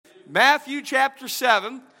Matthew chapter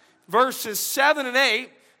 7, verses 7 and 8.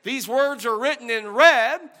 These words are written in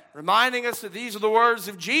red, reminding us that these are the words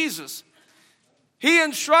of Jesus. He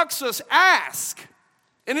instructs us, ask,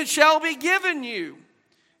 and it shall be given you.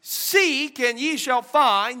 Seek, and ye shall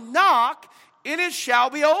find. Knock, and it shall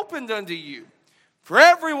be opened unto you. For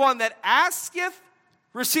everyone that asketh,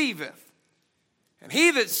 receiveth. And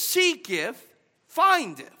he that seeketh,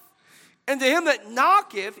 findeth. And to him that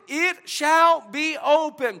knocketh, it shall be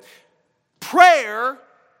opened. Prayer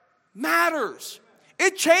matters.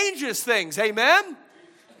 It changes things. Amen?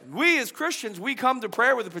 We as Christians, we come to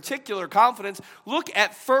prayer with a particular confidence. Look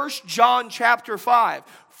at 1 John chapter 5.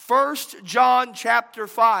 1 John chapter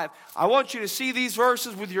 5. I want you to see these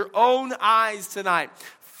verses with your own eyes tonight.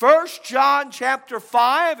 1 John chapter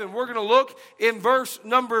 5, and we're going to look in verse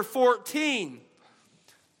number 14.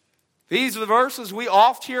 These are the verses we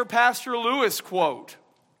oft hear Pastor Lewis quote.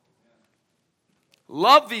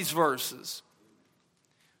 Love these verses.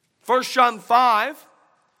 1 John 5,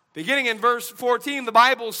 beginning in verse 14, the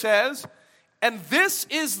Bible says, and this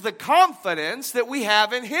is the confidence that we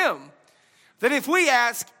have in him, that if we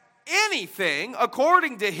ask anything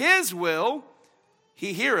according to his will,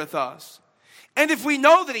 he heareth us. And if we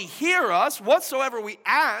know that he hear us, whatsoever we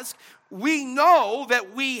ask, we know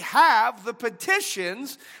that we have the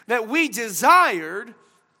petitions that we desired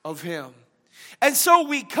of him. And so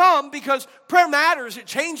we come because prayer matters. It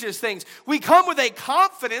changes things. We come with a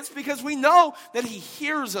confidence because we know that he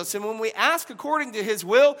hears us. And when we ask according to his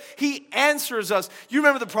will, he answers us. You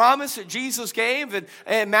remember the promise that Jesus gave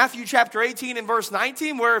in Matthew chapter 18 and verse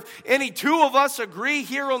 19, where if any two of us agree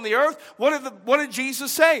here on the earth, what did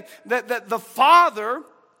Jesus say? That the Father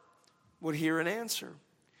would hear and answer.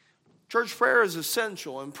 Church prayer is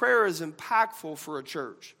essential, and prayer is impactful for a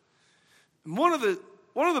church. And one of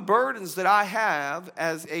the burdens that I have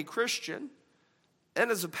as a Christian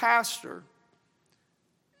and as a pastor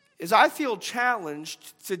is I feel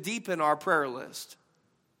challenged to deepen our prayer list.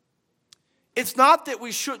 It's not that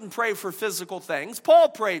we shouldn't pray for physical things. Paul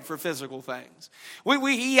prayed for physical things.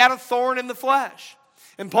 He had a thorn in the flesh.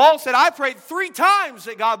 And Paul said, I prayed 3 times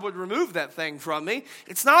that God would remove that thing from me.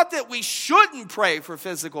 It's not that we shouldn't pray for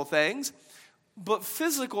physical things, but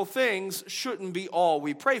physical things shouldn't be all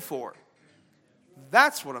we pray for.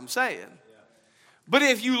 That's what I'm saying. But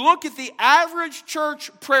if you look at the average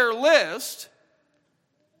church prayer list,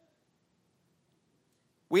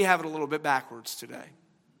 we have it a little bit backwards today.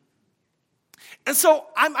 And so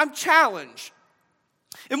I'm challenged.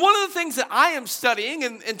 And one of the things that I am studying,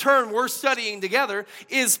 and in turn we're studying together,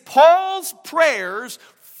 is Paul's prayers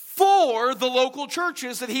for the local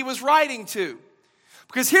churches that he was writing to.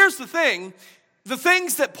 Because here's the things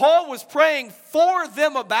that Paul was praying for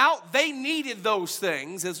them about, they needed those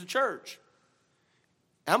things as a church.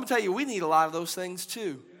 And I'm going to tell you, we need a lot of those things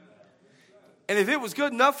too. And if it was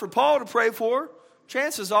good enough for Paul to pray for,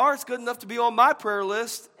 chances are it's good enough to be on my prayer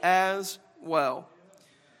list as well.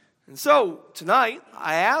 And so tonight,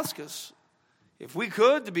 I ask us, if we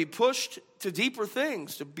could, to be pushed to deeper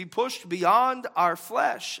things, to be pushed beyond our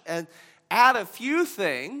flesh, and add a few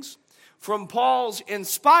things from Paul's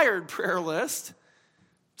inspired prayer list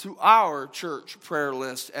to our church prayer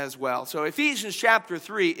list as well. So Ephesians chapter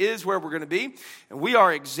 3 is where we're going to be, and we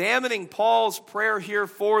are examining Paul's prayer here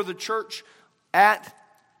for the church at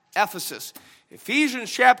Ephesus. Ephesians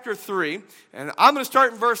chapter 3, and I'm going to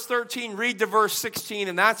start in verse 13, read to verse 16,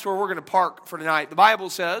 and that's where we're going to park for tonight. The Bible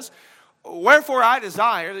says, wherefore I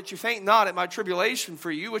desire that you faint not at my tribulation for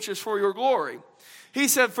you, which is for your glory. He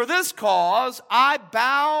said, for this cause I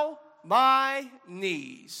bow my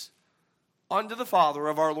knees unto the Father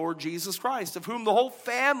of our Lord Jesus Christ, of whom the whole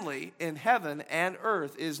family in heaven and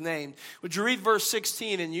earth is named. Would you read verse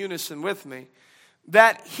 16 in unison with me?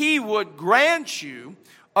 That he would grant you,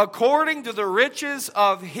 according to the riches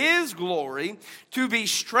of his glory, to be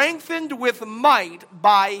strengthened with might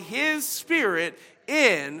by his Spirit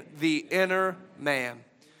in the inner man.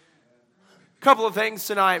 A couple of things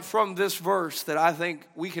tonight from this verse that I think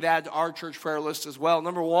we could add to our church prayer list as well.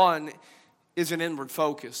 Number one is an inward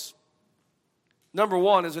focus. We're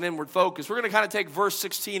going to kind of take verse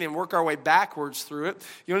 16 and work our way backwards through it.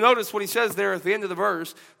 You'll notice what he says there at the end of the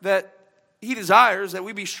verse, that he desires that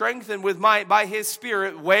we be strengthened with might by his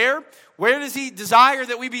Spirit. Where? Where does he desire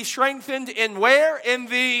that we be strengthened? In where? In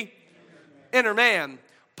the inner man.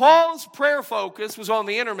 Paul's prayer focus was on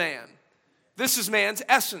the inner man. This is man's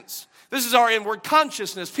essence. This is our inward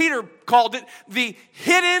consciousness. Peter called it the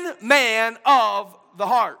hidden man of the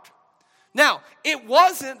heart. Now, it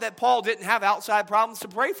wasn't that Paul didn't have outside problems to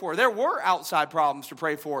pray for. There were outside problems to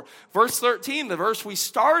pray for. Verse 13, the verse we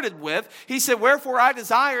started with, he said, "Wherefore I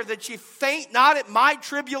desire that ye faint not at my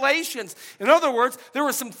tribulations." In other words, there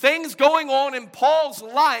were some things going on in Paul's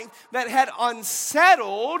life that had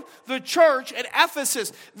unsettled the church at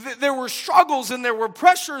Ephesus. There were struggles and there were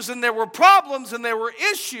pressures and there were problems and there were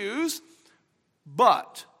issues,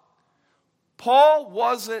 but Paul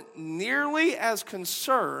wasn't nearly as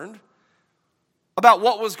concerned about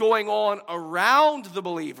what was going on around the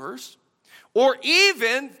believers, or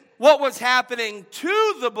even what was happening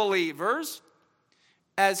to the believers,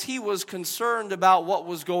 as he was concerned about what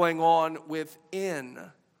was going on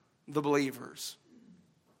within the believers.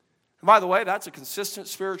 And by the way, that's a consistent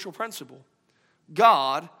spiritual principle.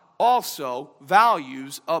 God also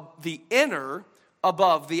values the inner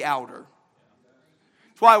above the outer.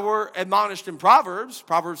 That's why we're admonished in Proverbs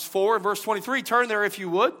 4 and verse 23. Turn there if you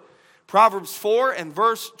would. Proverbs 4 and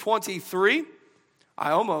verse 23.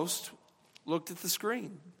 I almost looked at the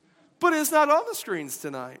screen, but it's not on the screens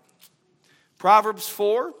tonight. Proverbs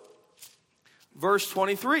 4, verse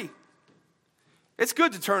 23. It's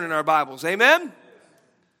good to turn in our Bibles. Amen?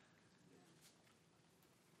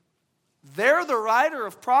 There the writer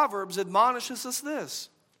of Proverbs admonishes us this: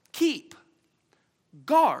 keep,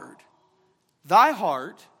 guard thy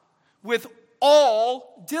heart with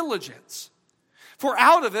all diligence, for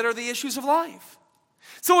out of it are the issues of life.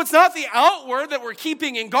 So it's not the outward that we're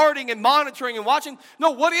keeping and guarding and monitoring and watching.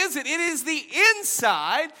 No, what is it? It is the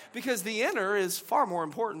inside, because the inner is far more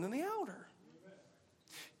important than the outer.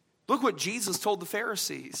 Look what Jesus told the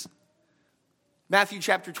Pharisees. Matthew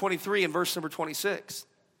chapter 23 and verse number 26.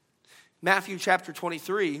 Matthew chapter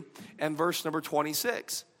 23 and verse number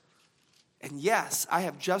 26. And yes, I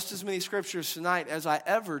have just as many scriptures tonight as I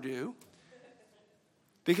ever do,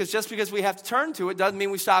 because just because we have to turn to it doesn't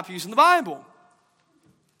mean we stop using the Bible.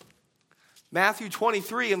 Matthew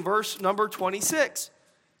 23 and verse number 26.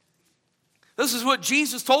 This is what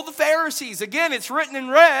Jesus told the Pharisees. Again, it's written in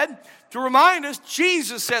red to remind us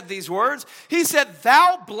Jesus said these words. He said,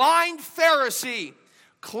 "Thou blind Pharisee,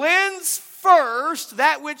 cleanse first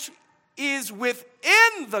that which is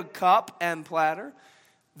within the cup and platter,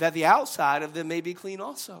 that the outside of them may be clean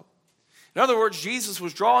also." In other words, Jesus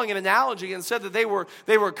was drawing an analogy and said that they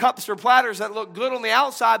were cups or platters that looked good on the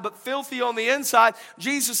outside but filthy on the inside.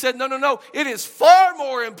 Jesus said, no. It is far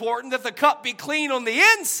more important that the cup be clean on the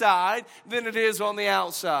inside than it is on the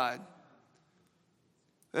outside.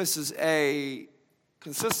 This is a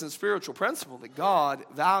consistent spiritual principle that God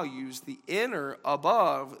values the inner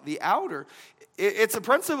above the outer. It's a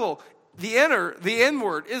principle. The inner, the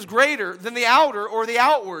inward, is greater than the outer or the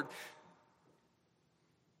outward.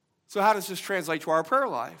 So how does this translate to our prayer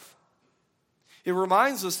life? It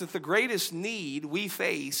reminds us that the greatest need we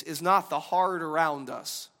face is not the hard around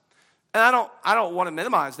us. And I don't want to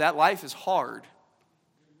minimize that. Life is hard.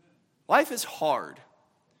 Life is hard.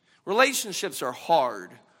 Relationships are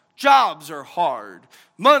hard. Jobs are hard.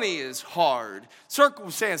 Money is hard.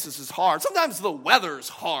 Circumstances is hard. Sometimes the weather's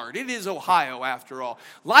hard. It is Ohio after all.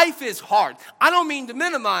 Life is hard. I don't mean to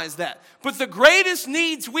minimize that. But the greatest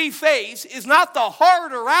needs we face is not the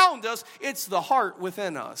heart around us. It's the heart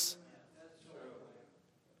within us.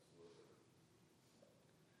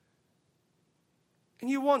 And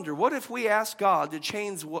you wonder, what if we ask God to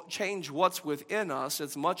change what's within us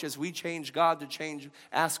as much as we ask God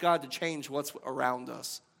to change what's around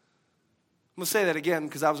us? I'm going to say that again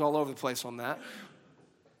because I was all over the place on that.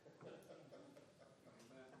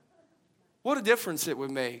 What a difference it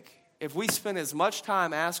would make if we spent as much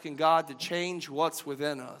time asking God to change what's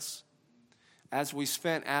within us as we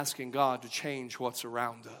spent asking God to change what's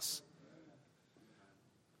around us.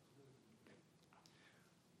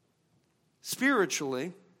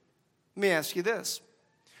 Spiritually, let me ask you this.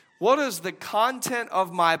 What does the content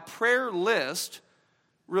of my prayer list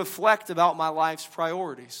reflect about my life's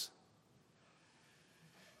priorities?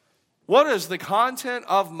 What does the content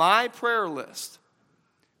of my prayer list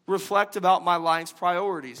reflect about my life's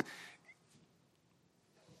priorities?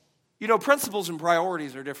 You know, principles and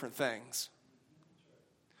priorities are different things.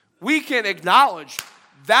 We can acknowledge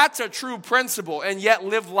that's a true principle and yet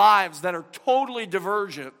live lives that are totally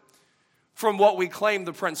divergent from what we claim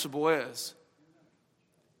the principle is.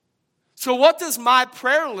 So what does my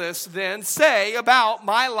prayer list then say about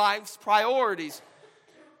my life's priorities?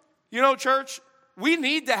 You know, church, we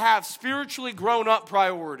need to have spiritually grown-up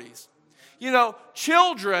priorities. You know,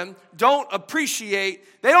 children don't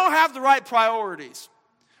have the right priorities.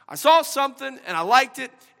 I saw something and I liked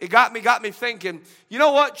it. It got me thinking, you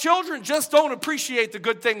know what? Children just don't appreciate the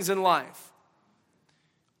good things in life.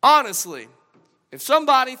 Honestly, If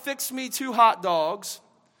somebody fixed me 2 hot dogs,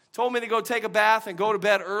 told me to go take a bath and go to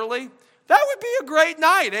bed early, that would be a great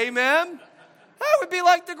night, amen? That would be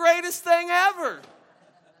like the greatest thing ever.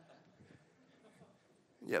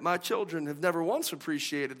 Yet my children have never once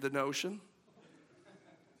appreciated the notion.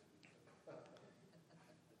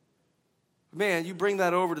 Man, you bring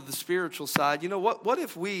that over to the spiritual side. You know, what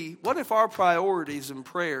if our priorities in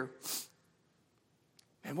prayer,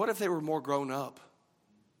 and what if they were more grown up?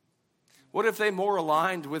 What if they more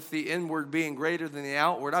aligned with the inward being greater than the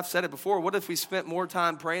outward? I've said it before. What if we spent more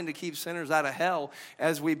time praying to keep sinners out of hell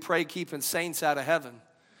as we pray keeping saints out of heaven?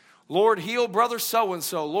 Lord, heal brother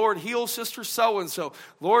so-and-so. Lord, heal sister so-and-so.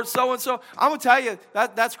 Lord, so-and-so. I'm going to tell you,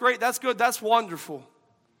 that's great. That's good. That's wonderful.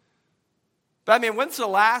 But I mean, when's the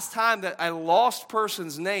last time that a lost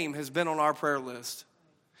person's name has been on our prayer list?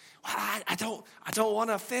 Well, I don't want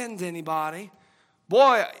to offend anybody.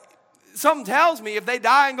 Boy, something tells me if they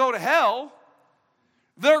die and go to hell,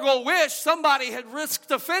 they're going to wish somebody had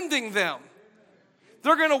risked offending them.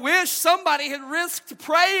 They're going to wish somebody had risked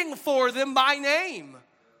praying for them by name.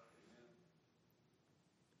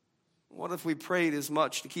 What if we prayed as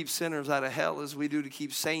much to keep sinners out of hell as we do to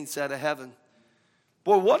keep saints out of heaven?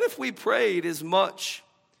 Boy, what if we prayed as much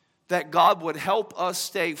that God would help us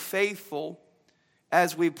stay faithful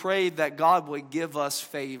as we prayed that God would give us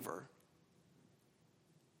favor?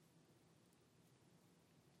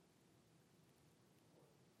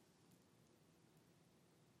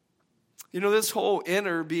 You know, this whole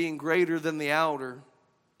inner being greater than the outer,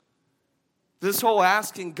 this whole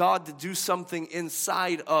asking God to do something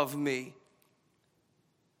inside of me,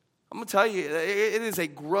 I'm going to tell you, it is a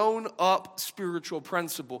grown-up spiritual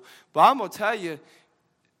principle. But I'm going to tell you,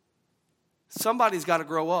 somebody's got to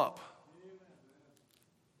grow up.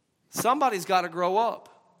 Somebody's got to grow up.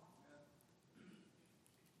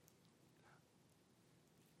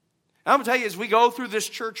 And I'm going to tell you, as we go through this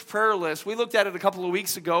church prayer list, we looked at it a couple of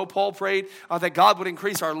weeks ago. Paul prayed that God would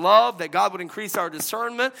increase our love, that God would increase our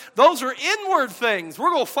discernment. Those are inward things.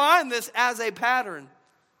 We're going to find this as a pattern.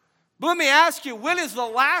 But let me ask you, when is the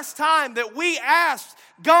last time that we asked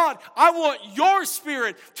God, I want your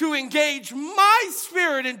spirit to engage my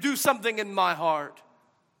spirit and do something in my heart?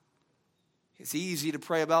 It's easy to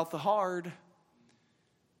pray about the hard.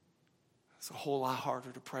 It's a whole lot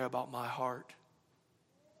harder to pray about my heart.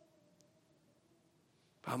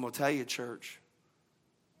 But I'm going to tell you, church,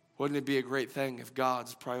 wouldn't it be a great thing if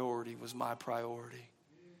God's priority was my priority?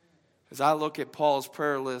 As I look at Paul's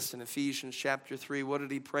prayer list in Ephesians chapter 3, what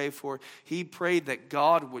did he pray for? He prayed that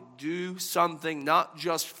God would do something not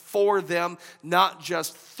just for them, not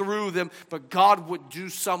just through them, but God would do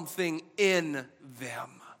something in them.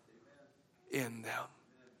 In them.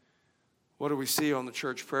 What do we see on the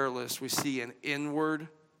church prayer list? We see an inward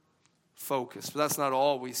focus. But that's not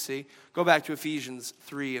all we see. Go back to Ephesians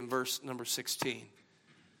 3 and verse number 16.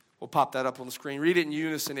 We'll pop that up on the screen. Read it in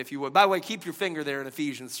unison if you would. By the way, keep your finger there in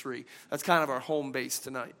Ephesians 3. That's kind of our home base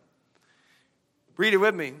tonight. Read it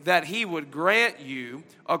with me. That he would grant you,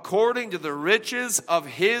 according to the riches of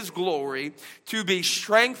his glory, to be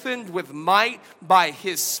strengthened with might by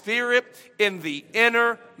his Spirit in the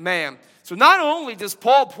inner man. So not only does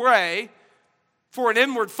Paul pray for an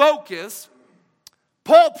inward focus,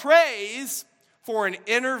 Paul prays for an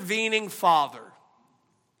intervening Father.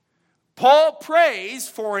 Paul prays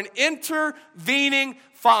for an intervening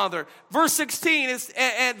Father. Verse 16 is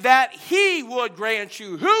and that he would grant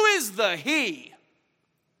you. Who is the he?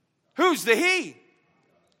 Who's the he?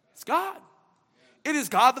 It's God. It is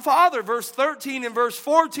God the Father. Verse 13 and verse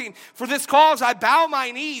 14. For this cause I bow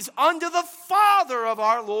my knees unto the Father of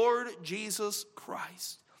our Lord Jesus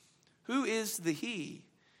Christ. Who is the he?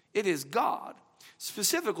 It is God.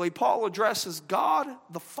 Specifically, Paul addresses God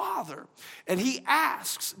the Father. And he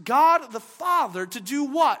asks God the Father to do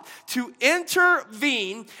what? To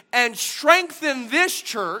intervene and strengthen this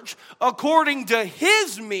church according to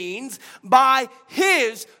his means by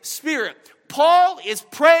his Spirit. Paul is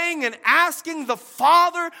praying and asking the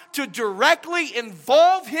Father to directly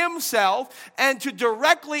involve himself and to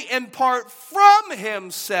directly impart from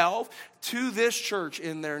himself to this church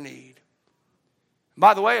in their need.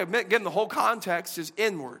 By the way, again, the whole context is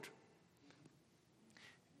inward.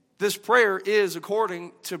 This prayer is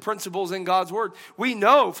according to principles in God's word. We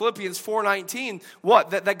know, Philippians 4:19, what?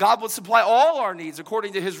 That God would supply all our needs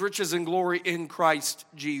according to his riches and glory in Christ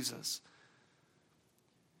Jesus.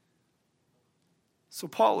 So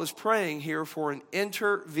Paul is praying here for an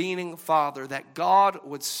intervening Father, that God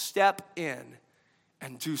would step in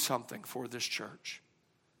and do something for this church.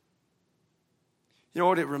 You know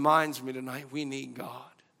what it reminds me tonight? We need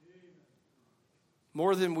God.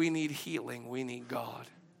 More than we need healing, we need God.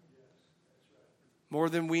 More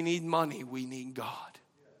than we need money, we need God.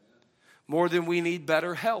 More than we need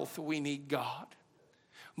better health, we need God.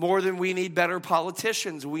 More than we need better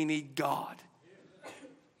politicians, we need God.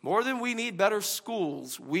 More than we need better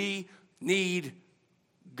schools, we need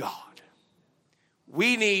God.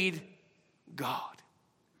 We need God.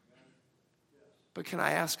 But can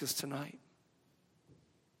I ask us tonight,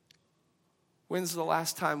 when's the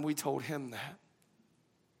last time we told him that?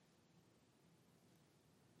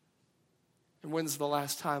 And when's the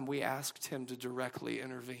last time we asked him to directly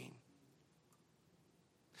intervene?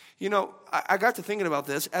 You know, I got to thinking about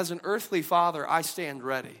this. As an earthly father, I stand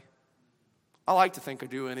ready. I like to think I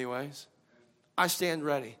do anyways. I stand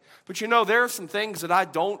ready. But you know, there are some things that I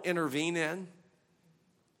don't intervene in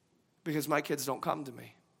because my kids don't come to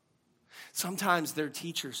me. Sometimes their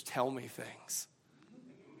teachers tell me things.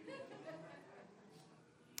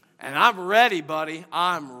 And I'm ready, buddy.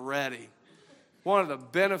 I'm ready. One of the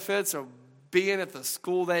benefits of being at the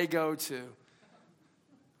school they go to,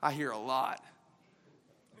 I hear a lot.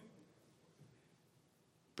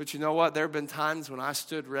 But you know what? There have been times when I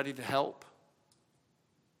stood ready to help,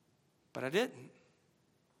 but I didn't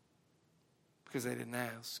because they didn't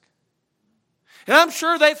ask. And I'm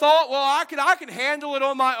sure they thought, well, I can handle it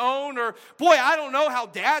on my own, or boy, I don't know how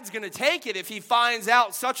Dad's going to take it if he finds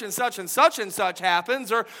out such and such and such and such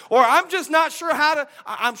happens, or I'm just not sure how to.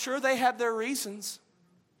 I'm sure they have their reasons.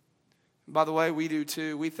 And by the way, we do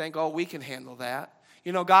too. We think, oh, we can handle that.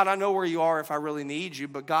 You know, God, I know where you are if I really need you,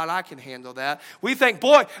 but God, I can handle that. We think,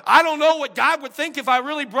 boy, I don't know what God would think if I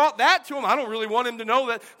really brought that to him. I don't really want him to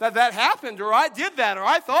know that happened, or I did that, or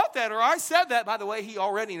I thought that, or I said that. By the way, he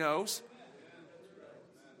already knows.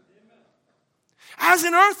 As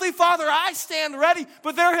an earthly father, I stand ready,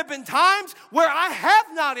 but there have been times where I have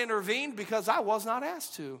not intervened because I was not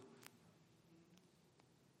asked to.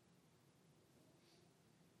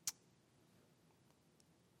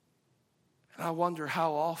 And I wonder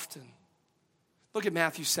how often. Look at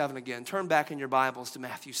Matthew 7 again. Turn back in your Bibles to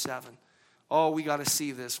Matthew 7. Oh, we got to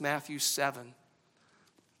see this. Matthew 7.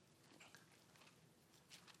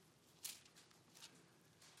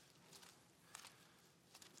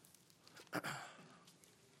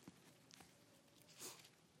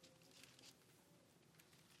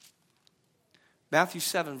 Matthew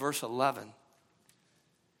 7, verse 11.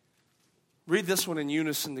 Read this one in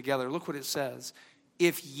unison together. Look what it says.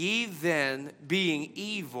 If ye then, being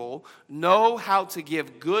evil, know how to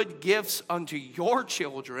give good gifts unto your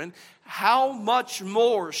children, how much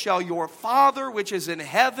more shall your Father which is in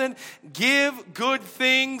heaven give good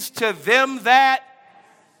things to them that...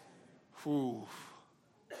 Whew.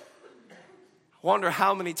 Wonder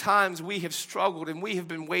how many times we have struggled and we have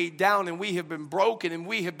been weighed down and we have been broken and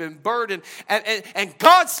we have been burdened. And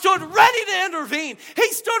God stood ready to intervene.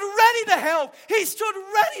 He stood ready to help. He stood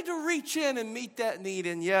ready to reach in and meet that need.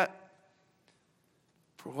 And yet,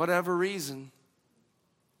 for whatever reason,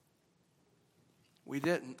 we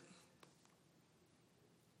didn't.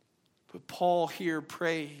 But Paul here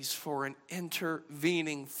prays for an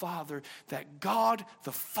intervening Father, that God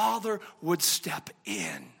the Father would step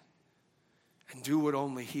in and do what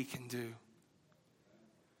only he can do.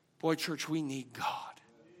 Boy, church, we need God.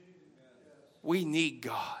 We need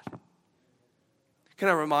God. Can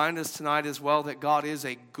I remind us tonight as well that God is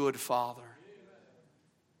a good Father?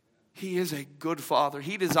 He is a good Father.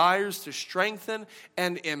 He desires to strengthen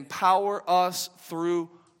and empower us through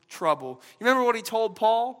trouble. You remember what he told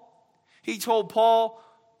Paul? He told Paul,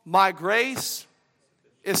 my grace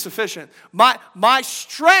is sufficient. My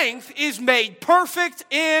strength is made perfect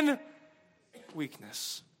in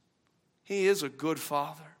weakness. He is a good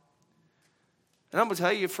Father. And I'm going to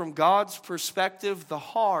tell you, from God's perspective, the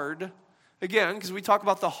hard, again, because we talk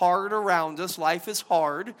about the hard around us, life is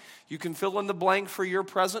hard. You can fill in the blank for your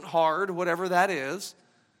present hard, whatever that is.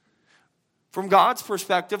 From God's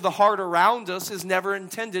perspective, the hard around us is never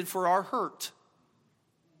intended for our hurt.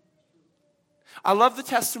 I love the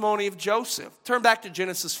testimony of Joseph. Turn back to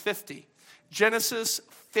Genesis 50. Genesis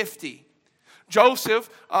 50. Joseph,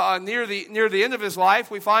 near the end of his life,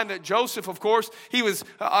 we find that Joseph, of course, he was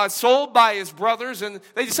sold by his brothers, and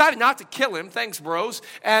they decided not to kill him. Thanks, bros.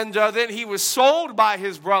 And then he was sold by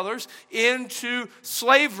his brothers into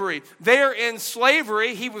slavery. There in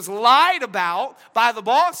slavery, he was lied about by the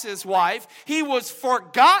boss's wife. He was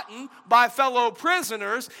forgotten by fellow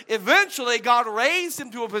prisoners. Eventually, God raised him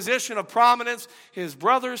to a position of prominence. His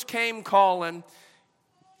brothers came calling,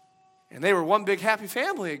 and they were one big happy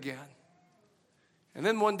family again. And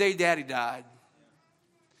then one day, Daddy died.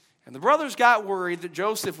 And the brothers got worried that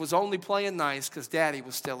Joseph was only playing nice because Daddy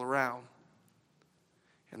was still around.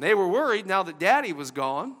 And they were worried now that Daddy was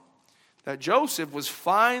gone, that Joseph was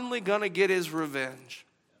finally going to get his revenge.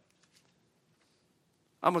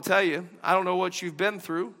 I'm going to tell you, I don't know what you've been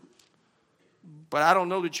through, but I don't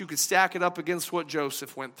know that you could stack it up against what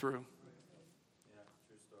Joseph went through.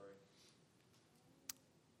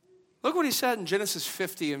 Look what he said in Genesis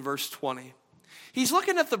 50 and verse 20. He's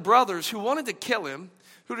looking at the brothers who wanted to kill him,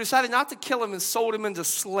 who decided not to kill him and sold him into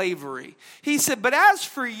slavery. He said, but as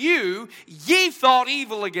for you, ye thought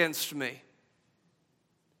evil against me.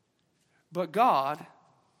 But God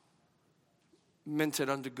meant it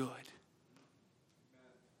unto good.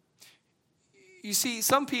 You see,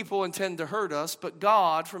 some people intend to hurt us, but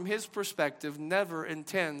God, from his perspective, never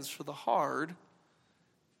intends for the hard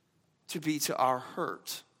to be to our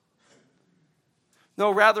hurt. No,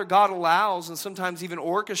 rather, God allows and sometimes even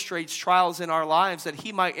orchestrates trials in our lives that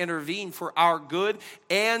he might intervene for our good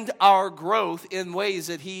and our growth in ways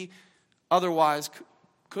that he otherwise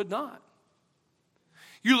could not.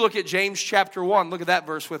 You look at James chapter 1. Look at that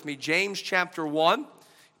verse with me. James chapter 1.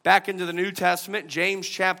 Back into the New Testament. James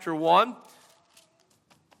chapter 1.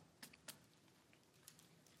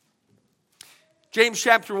 James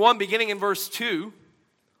chapter 1, beginning in verse 2.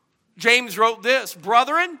 James wrote this,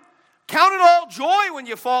 brethren, count it all joy when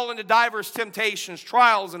you fall into diverse temptations,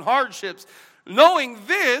 trials, and hardships, knowing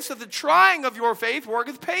this, that the trying of your faith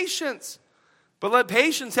worketh patience. But let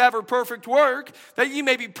patience have her perfect work, that ye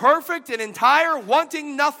may be perfect and entire,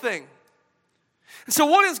 wanting nothing. And so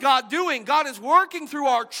what is God doing? God is working through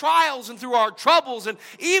our trials and through our troubles and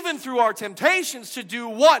even through our temptations to do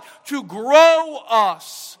what? To grow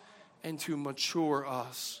us and to mature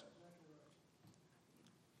us.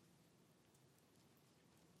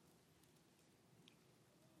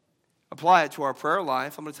 Apply it to our prayer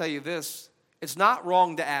life. I'm going to tell you this. It's not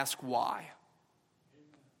wrong to ask why.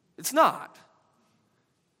 It's not.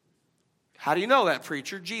 How do you know that,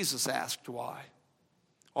 preacher? Jesus asked why.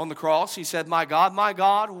 On the cross, he said, my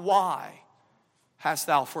God, why hast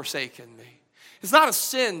thou forsaken me? It's not a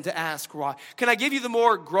sin to ask why. Can I give you the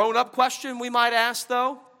more grown-up question we might ask,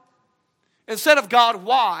 though? Instead of God,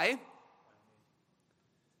 why?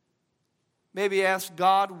 Maybe ask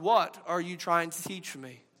God, what are you trying to teach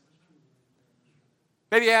me?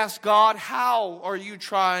 Maybe ask God, how are you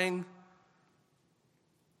trying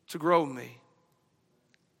to grow me?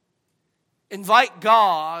 Invite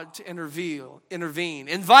God to intervene.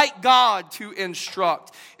 Invite God to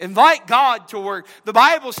instruct. Invite God to work. The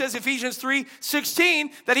Bible says, Ephesians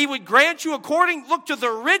 3:16, that he would grant you look to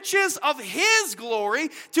the riches of his glory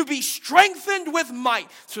to be strengthened with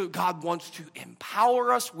might. So God wants to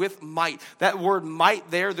empower us with might. That word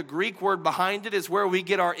might there, the Greek word behind it, is where we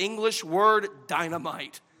get our English word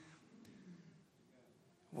dynamite.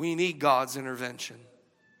 We need God's intervention.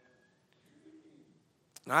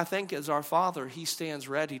 And I think as our Father, he stands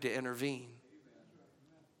ready to intervene.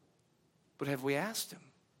 But have we asked him?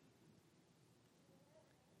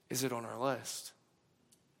 Is it on our list?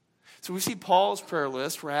 So we see Paul's prayer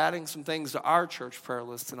list. We're adding some things to our church prayer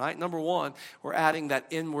list tonight. Number one, we're adding that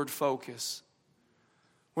inward focus.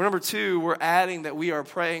 Number two, we're adding that we are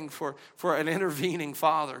praying for an intervening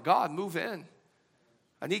Father. God, move in.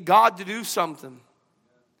 I need God to do something.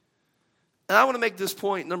 And I want to make this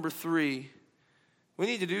point, number three. We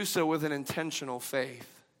need to do so with an intentional faith.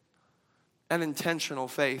 An intentional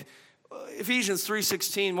faith. Ephesians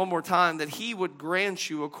 3:16, one more time, that he would grant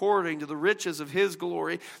you according to the riches of his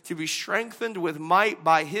glory to be strengthened with might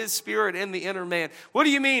by his Spirit in the inner man. What do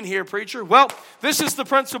you mean here, preacher? Well, this is the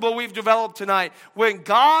principle we've developed tonight. When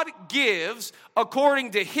God gives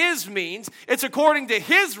according to his means, it's according to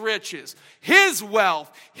his riches, his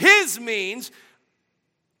wealth, his means,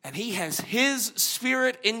 and he has his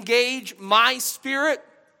Spirit engage my spirit,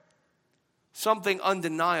 something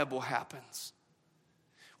undeniable happens.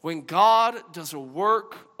 When God does a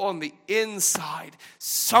work on the inside,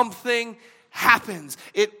 something happens.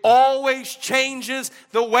 It always changes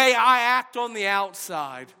the way I act on the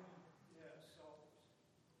outside.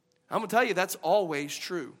 I'm going to tell you, that's always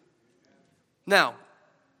true. Now,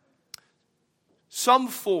 some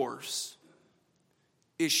force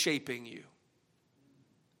is shaping you.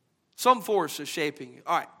 Some force is shaping you.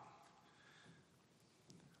 All right.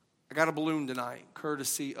 I got a balloon tonight,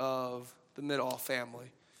 courtesy of the Midoff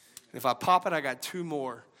family. And if I pop it, I got two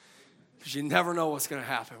more. Because you never know what's going to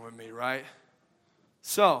happen with me, right?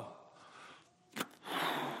 So,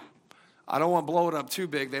 I don't want to blow it up too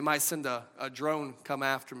big. They might send a drone come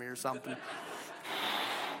after me or something.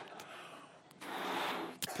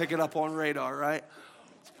 Pick it up on radar, right?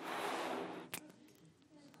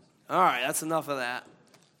 All right, that's enough of that.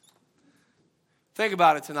 Think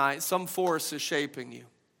about it tonight. Some force is shaping you.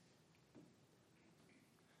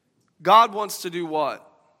 God wants to do what?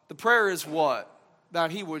 The prayer is what?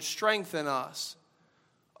 That he would strengthen us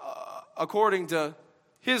according to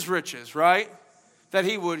his riches, right? That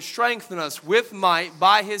he would strengthen us with might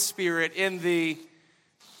by his Spirit in the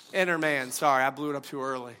inner man. Sorry, I blew it up too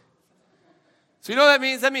early. So you know what that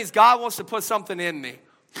means? That means God wants to put something in me.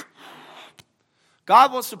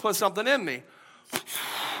 God wants to put something in me.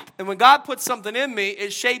 And when God puts something in me,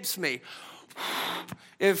 it shapes me.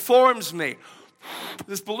 It forms me.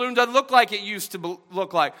 This balloon doesn't look like it used to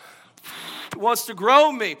look like. It wants to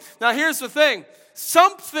grow me. Now here's the thing.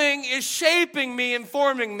 Something is shaping me and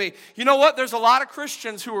forming me. You know what? There's a lot of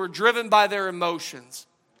Christians who are driven by their emotions.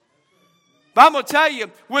 But I'm going to tell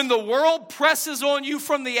you, when the world presses on you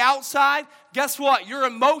from the outside, guess what? Your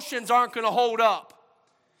emotions aren't going to hold up.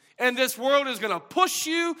 And this world is going to push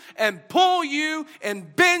you and pull you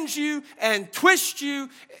and bend you and twist you.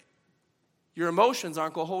 Your emotions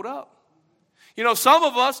aren't going to hold up. You know, some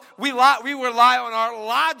of us, we rely on our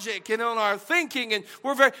logic and on our thinking, and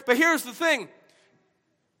but here's the thing.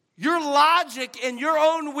 Your logic and your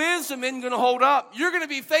own wisdom isn't going to hold up. You're going to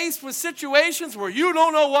be faced with situations where you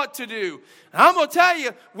don't know what to do. And I'm going to tell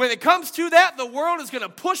you, when it comes to that, the world is going to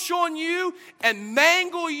push on you and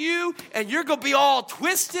mangle you, and you're going to be all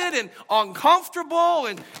twisted and uncomfortable.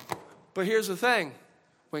 But here's the thing.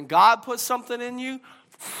 When God puts something in you,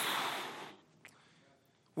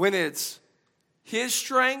 when it's his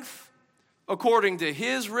strength, according to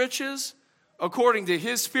his riches, according to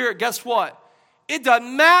his Spirit, guess what? It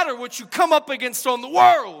doesn't matter what you come up against on the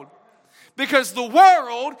world, because the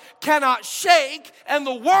world cannot shake, and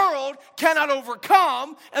the world cannot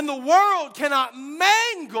overcome, and the world cannot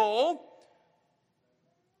mangle.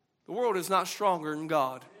 The world is not stronger than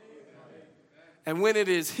God. And when it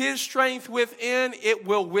is his strength within, it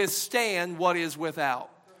will withstand what is without.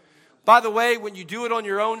 By the way, when you do it on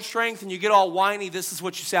your own strength and you get all whiny, this is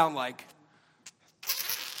what you sound like.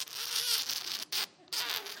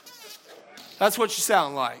 That's what you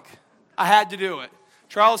sound like. I had to do it.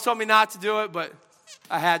 Charles told me not to do it, but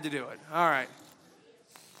I had to do it. All right.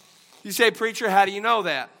 You say, preacher, how do you know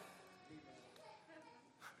that?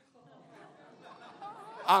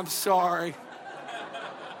 I'm sorry.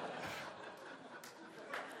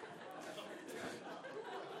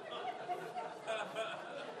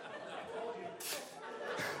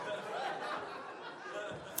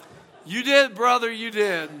 You did, brother, you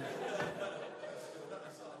did.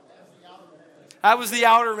 That was the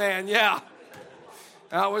outer man, yeah.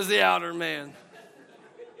 That was the outer man.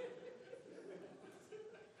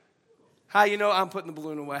 How you know? I'm putting the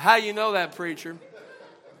balloon away. How you know that, preacher?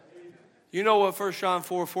 You know what 1 John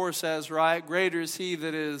 4:4 says, right? Greater is he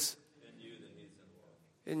that is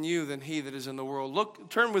in you than he that is in the world. Look,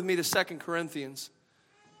 turn with me to 2 Corinthians.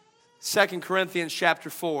 2 Corinthians chapter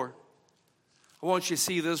 4. I want you to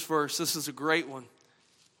see this verse. This is a great one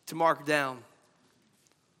to mark down.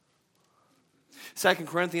 2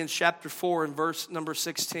 Corinthians chapter 4 and verse number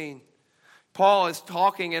 16. Paul is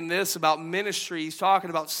talking in this about ministry. He's talking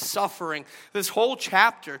about suffering. This whole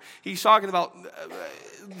chapter, he's talking about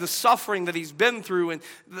the suffering that he's been through and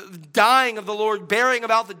the dying of the Lord, bearing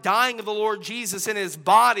about the dying of the Lord Jesus in his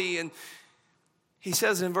body. And he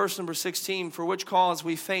says in verse number 16, for which cause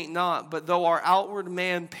we faint not, but though our outward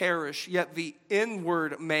man perish, yet the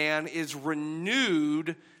inward man is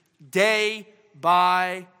renewed day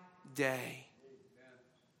by day.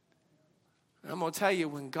 And I'm going to tell you,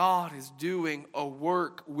 when God is doing a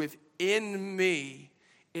work within me,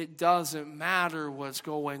 it doesn't matter what's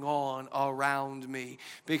going on around me,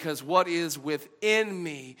 because what is within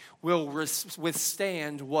me will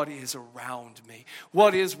withstand what is around me.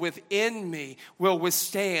 What is within me will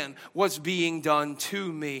withstand what's being done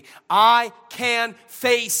to me. I can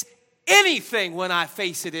face anything when I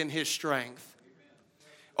face it in his strength.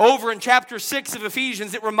 Over in chapter 6 of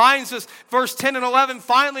Ephesians, it reminds us, verse 10 and 11,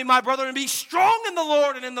 finally, my brethren, be strong in the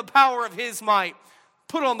Lord and in the power of his might.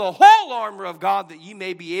 Put on the whole armor of God that ye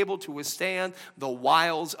may be able to withstand the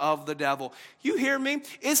wiles of the devil. You hear me?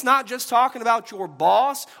 It's not just talking about your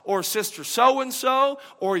boss or sister so-and-so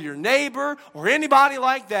or your neighbor or anybody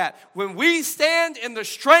like that. When we stand in the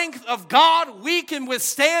strength of God, we can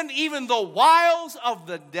withstand even the wiles of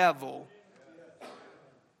the devil.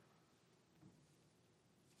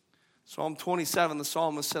 Psalm 27, the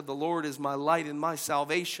psalmist said, the Lord is my light and my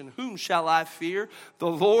salvation. Whom shall I fear? The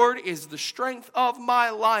Lord is the strength of my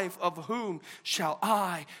life. Of whom shall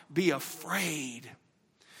I be afraid?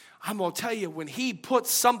 I'm going to tell you, when he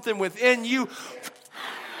puts something within you,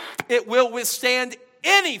 it will withstand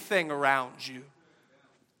anything around you.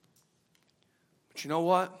 But you know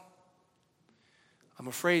what? I'm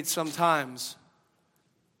afraid sometimes,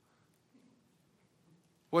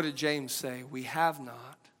 what did James say? We have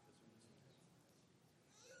not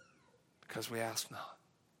because we ask not.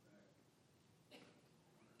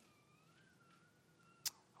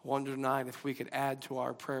 I wonder tonight if we could add to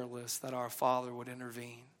our prayer list that our Father would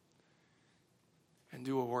intervene and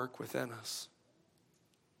do a work within us.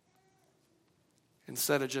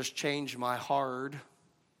 Instead of just change my heart.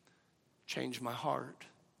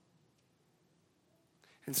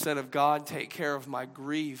 Instead of God, take care of my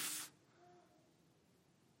grief,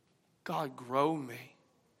 God, grow me,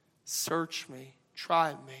 search me,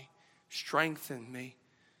 try me, strengthen me.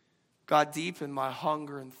 God, deepen my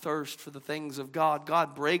hunger and thirst for the things of God.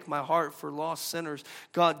 God, break my heart for lost sinners.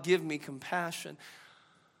 God, give me compassion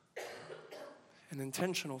and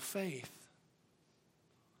intentional faith.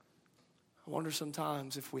 I wonder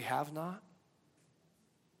sometimes if we have not,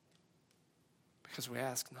 because we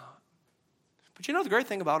ask not. But you know the great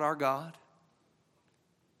thing about our God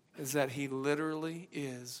is that he literally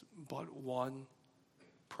is but one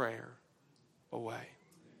prayer away.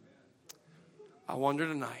 I wonder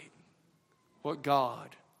tonight what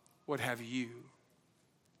God would have you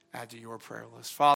add to your prayer list. Father,